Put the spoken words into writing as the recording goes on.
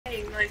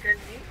like, I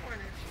need one.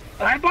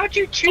 I bought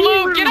you two.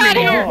 Blue, get out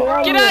of here!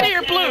 Get out of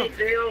here, Blue!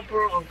 Dale,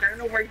 bro, I don't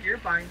know where you're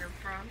buying them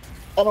from.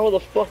 I don't know where the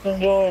fuck I'm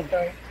going.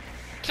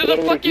 To the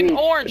fucking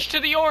orange! To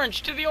the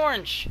orange! To the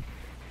orange!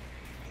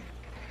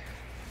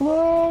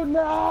 Blue,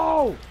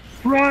 no!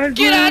 Run,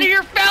 Get out of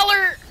here,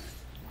 feller!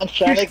 I'm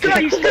trying to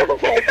get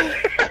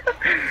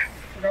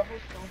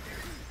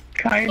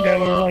Kind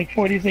of, we're like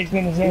 46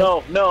 minutes in.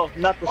 No,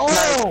 not the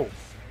sniper. Oh!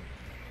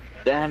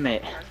 Damn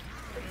it.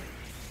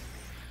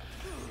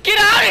 Get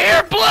out of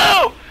here,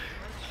 Blue!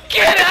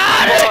 Get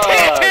out of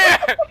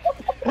here!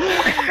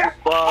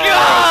 Go!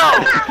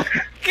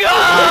 Go!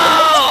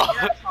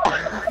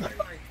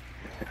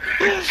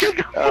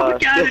 Oh,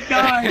 gotta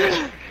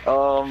die!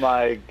 Oh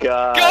my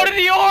god. Go to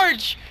the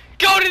orange!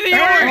 Go to the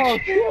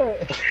orange!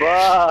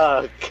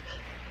 Fuck.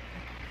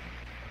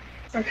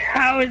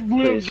 How is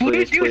Blue?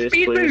 Blue, do a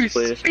speed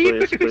boost!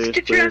 Speed boost!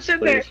 Get your ass in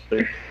there!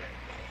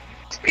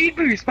 Speed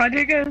boost, my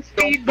nigga!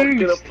 Speed Don't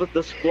boost! fuck it up with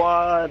the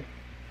squad.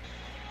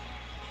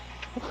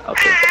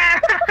 Okay.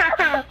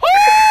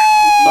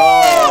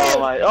 Oh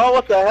my! Oh,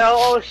 what the hell?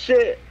 Oh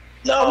shit!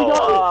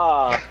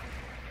 No!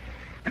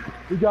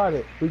 We got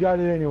it. We got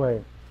it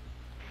anyway.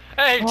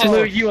 Hey, just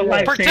Blue, you a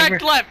lifesaver.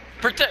 protect left.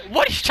 Protect.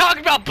 What are you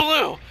talking about,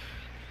 Blue?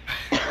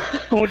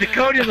 Well,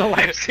 Dakota's a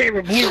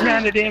lifesaver. Blue's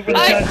rounded in for the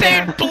I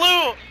touchdown. saved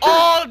Blue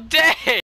all day.